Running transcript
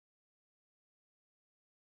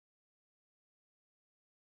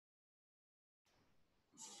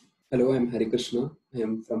Hello, I'm Krishna. I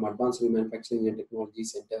am from Advanced Remanufacturing and Technology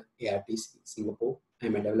Center, ARTC, Singapore.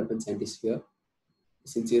 I'm a development scientist here.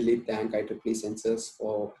 Sincerely thank IEEE Sensors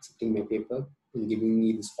for accepting my paper and giving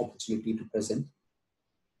me this opportunity to present.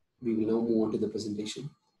 We will now move on to the presentation.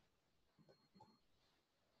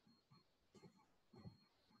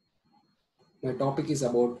 My topic is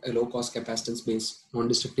about a low-cost capacitance-based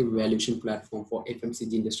non-destructive evaluation platform for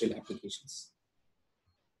FMCG industrial applications.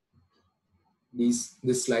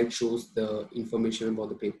 This slide shows the information about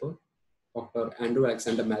the paper. Dr. Andrew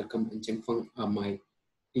Alexander Malcolm and Cheng Fang are my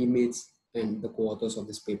teammates and the co-authors of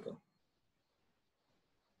this paper.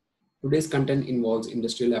 Today's content involves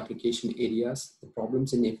industrial application areas, the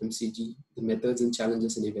problems in FMCG, the methods and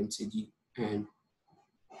challenges in FMCG, and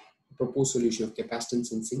the proposed solution of capacitance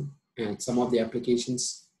sensing, and some of the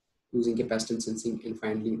applications using capacitance sensing, and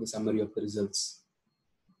finally the summary of the results.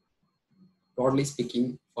 Broadly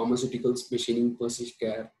speaking, pharmaceuticals, machining, personal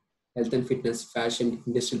care, health and fitness, fashion,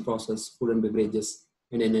 industrial process, food and beverages,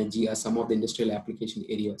 and energy are some of the industrial application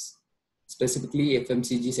areas. Specifically,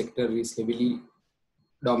 FMCG sector is heavily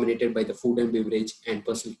dominated by the food and beverage and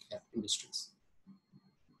personal care industries.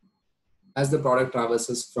 As the product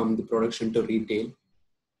traverses from the production to retail,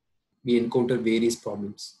 we encounter various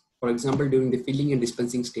problems. For example, during the filling and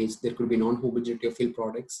dispensing stage, there could be non-homogeneity of fill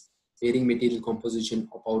products, varying material composition,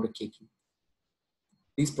 or powder caking.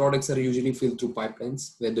 These products are usually filled through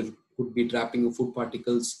pipelines where there could be trapping of food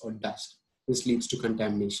particles or dust. This leads to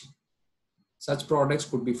contamination. Such products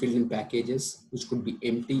could be filled in packages, which could be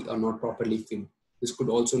empty or not properly filled. This could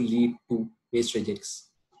also lead to waste rejects.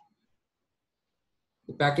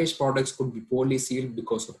 The packaged products could be poorly sealed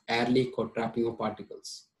because of air leak or trapping of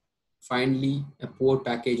particles. Finally, a poor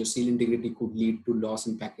package or seal integrity could lead to loss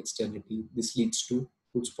in package sterility. This leads to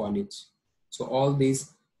food spoilage. So all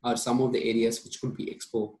these are some of the areas which could be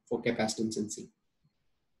exposed for capacitance sensing.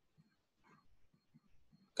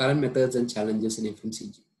 Current methods and challenges in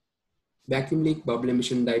FMCG. Vacuum leak, bubble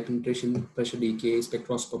emission, dye penetration, pressure decay,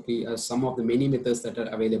 spectroscopy are some of the many methods that are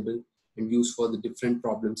available and used for the different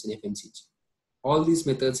problems in FMCG. All these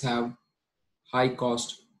methods have high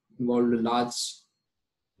cost, involve a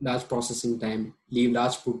large processing time, leave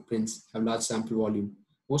large footprints, have large sample volume.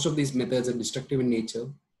 Most of these methods are destructive in nature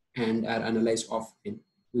and are analyzed often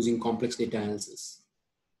using complex data analysis.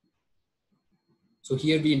 So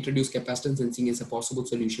here we introduce capacitance sensing as a possible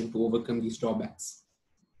solution to overcome these drawbacks.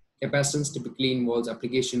 Capacitance typically involves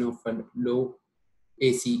application of a low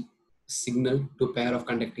AC signal to a pair of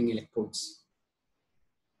conducting electrodes.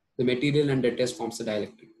 The material under test forms the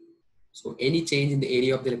dielectric. So any change in the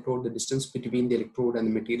area of the electrode, the distance between the electrode and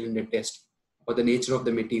the material under test, or the nature of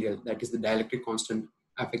the material, that is the dielectric constant,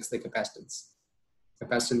 affects the capacitance.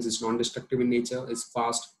 Capacitance is non-destructive in nature, is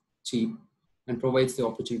fast, cheap, and provides the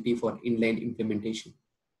opportunity for inline implementation.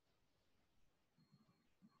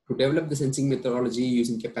 To develop the sensing methodology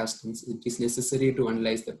using capacitance, it is necessary to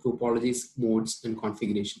analyze the topologies, modes, and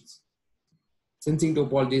configurations. Sensing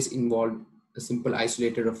topologies involve a simple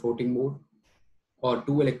isolated or floating mode, or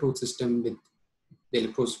two electrode system with the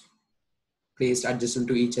electrodes placed adjacent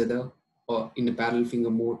to each other, or in a parallel finger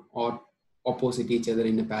mode, or opposite each other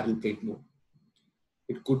in a parallel plate mode.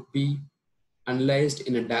 It could be analyzed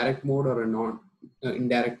in a direct mode or a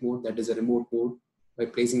indirect mode, that is a remote mode, by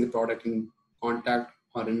placing the product in contact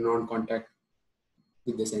or in non-contact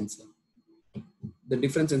with the sensor. The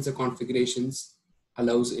different sensor configurations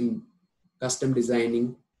allows in custom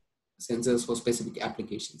designing sensors for specific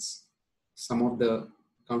applications. Some of the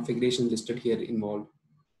configurations listed here involve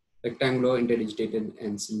rectangular, interdigitated,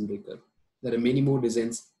 and cylindrical. There are many more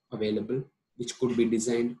designs available which could be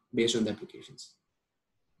designed based on the applications.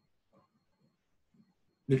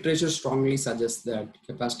 Literature strongly suggests that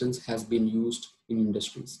capacitance has been used in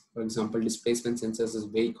industries. For example, displacement sensors is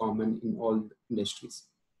very common in all industries.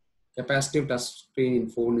 Capacitive touchscreen in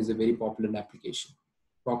phone is a very popular application.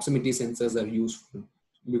 Proximity sensors are used for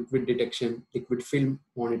liquid detection, liquid film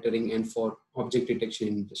monitoring, and for object detection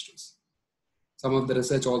in industries. Some of the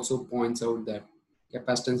research also points out that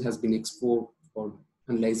capacitance has been explored for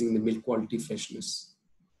analyzing the milk quality freshness.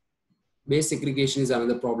 Waste segregation is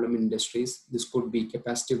another problem in industries. This could be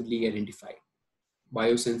capacitively identified.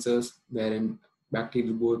 Biosensors, wherein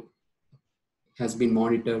bacterial growth has been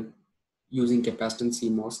monitored using capacitance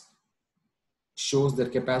CMOS, shows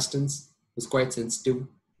that capacitance is quite sensitive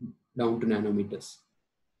down to nanometers.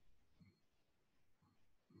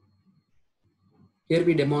 Here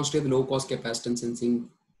we demonstrate the low-cost capacitance sensing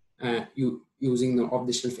using the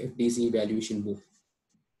off-the-shelf FDC evaluation booth,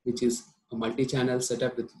 which is a multi-channel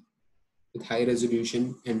setup with high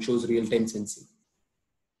resolution and shows real-time sensing.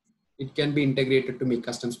 It can be integrated to make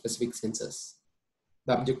custom specific sensors.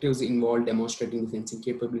 The objectives involve demonstrating the sensing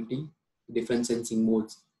capability, the different sensing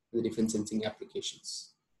modes, and the different sensing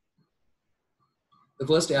applications. The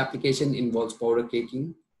first application involves powder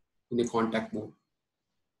caking in a contact mode.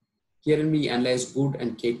 Here we analyze good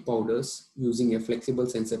and cake powders using a flexible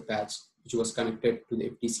sensor patch which was connected to the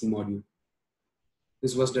FTC module.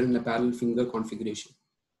 This was done in a parallel finger configuration.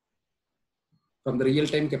 From the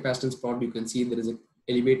real-time capacitance plot, you can see there is an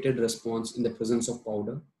elevated response in the presence of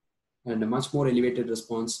powder and a much more elevated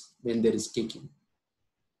response when there is caking.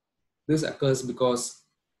 This occurs because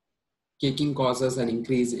caking causes an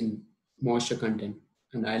increase in moisture content,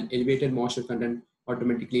 and elevated moisture content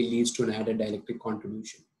automatically leads to an added dielectric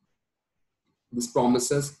contribution. This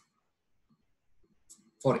promises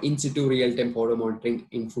for in-situ real-time powder monitoring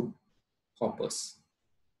in food hoppers.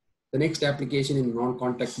 The next application in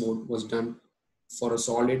non-contact mode was done for a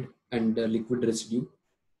solid and liquid residue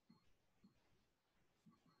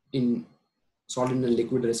in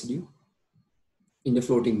the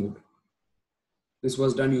floating mode. This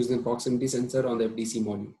was done using a proximity sensor on the FDC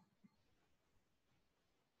module.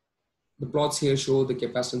 The plots here show the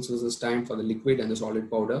capacitance versus time for the liquid and the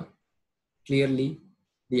solid powder. Clearly,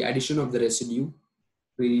 the addition of the residue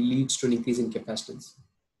really leads to an increase in capacitance.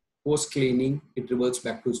 Post cleaning, it reverts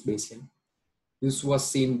back to its baseline. This was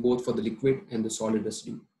seen both for the liquid and the solid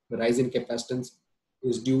residue. The rise in capacitance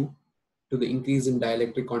is due to the increase in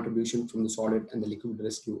dielectric contribution from the solid and the liquid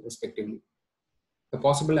residue, respectively. A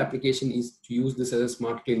possible application is to use this as a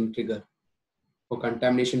smart cleaning trigger for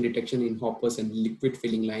contamination detection in hoppers and liquid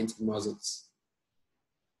filling lines and nozzles.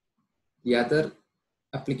 The other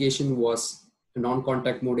application was a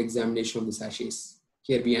non-contact mode examination of the sachets.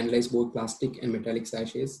 Here we analyze both plastic and metallic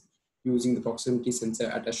sachets using the proximity sensor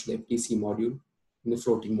attached to the FTC module in the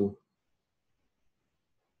floating mode.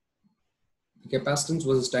 The capacitance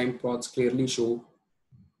versus time plots clearly show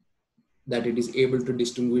that it is able to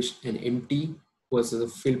distinguish an empty versus a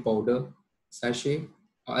filled powder sachet,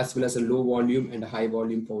 as well as a low volume and a high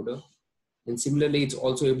volume powder. And similarly, it's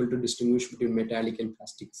also able to distinguish between metallic and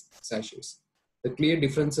plastic sachets. The clear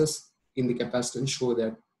differences in the capacitance show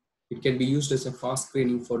that it can be used as a fast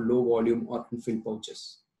screening for low volume or unfilled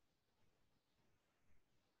pouches.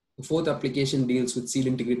 The fourth application deals with seal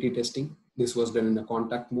integrity testing. This was done in a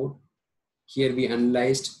contact mode. Here we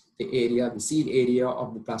analyzed the seal area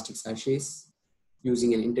of the plastic sachets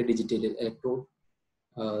using an interdigitated electrode.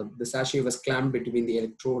 The sachet was clamped between the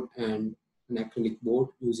electrode and an acrylic board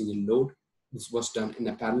using a load. This was done in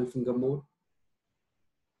a parallel finger mode.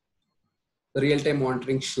 The real-time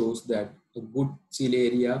monitoring shows that a good seal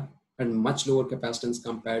area and much lower capacitance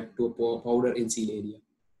compared to a powder in seal area.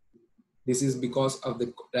 This is because of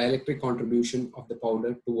the dielectric contribution of the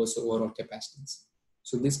powder towards the overall capacitance.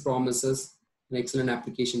 So this promises an excellent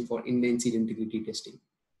application for inline seal integrity testing.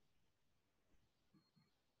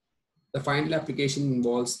 The final application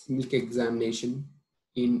involves milk examination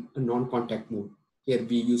in a non-contact mode. Here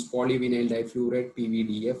we use polyvinyl difluoride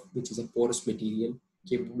 (PVDF), which is a porous material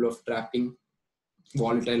capable of trapping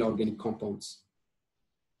volatile organic compounds.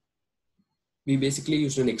 We basically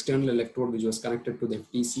used an external electrode which was connected to the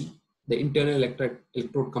FTC. The internal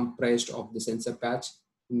electrode comprised of the sensor patch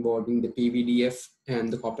involving the PVDF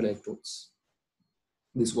and the copper electrodes.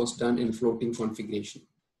 This was done in floating configuration.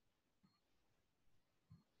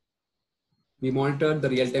 We monitored the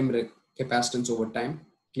real-time capacitance over time.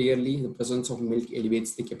 Clearly, the presence of milk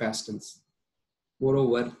elevates the capacitance.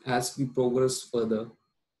 Moreover, as we progress further,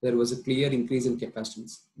 there was a clear increase in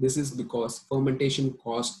capacitance. This is because fermentation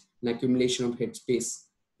caused an accumulation of headspace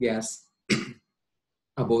gas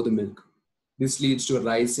above the milk. This leads to a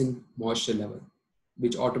rise in moisture level,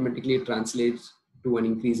 which automatically translates to an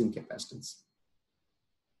increase in capacitance.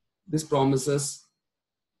 This promises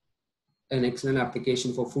an excellent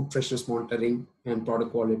application for food freshness monitoring and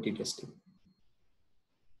product quality testing.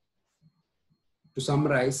 To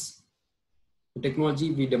summarize, the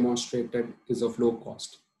technology we demonstrated is of low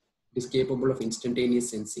cost. It is capable of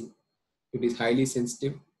instantaneous sensing. It is highly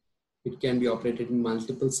sensitive. It can be operated in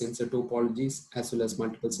multiple sensor topologies as well as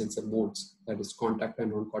multiple sensor modes, that is contact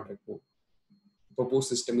and non-contact mode. The proposed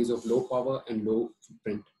system is of low power and low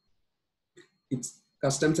footprint. Its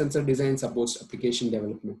custom sensor design supports application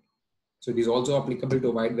development. So it is also applicable to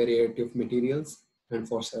a wide variety of materials and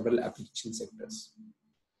for several application sectors.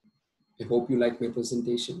 I hope you like my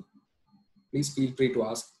presentation. Please feel free to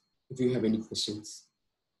ask if you have any questions.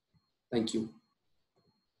 Thank you.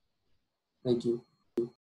 Thank you.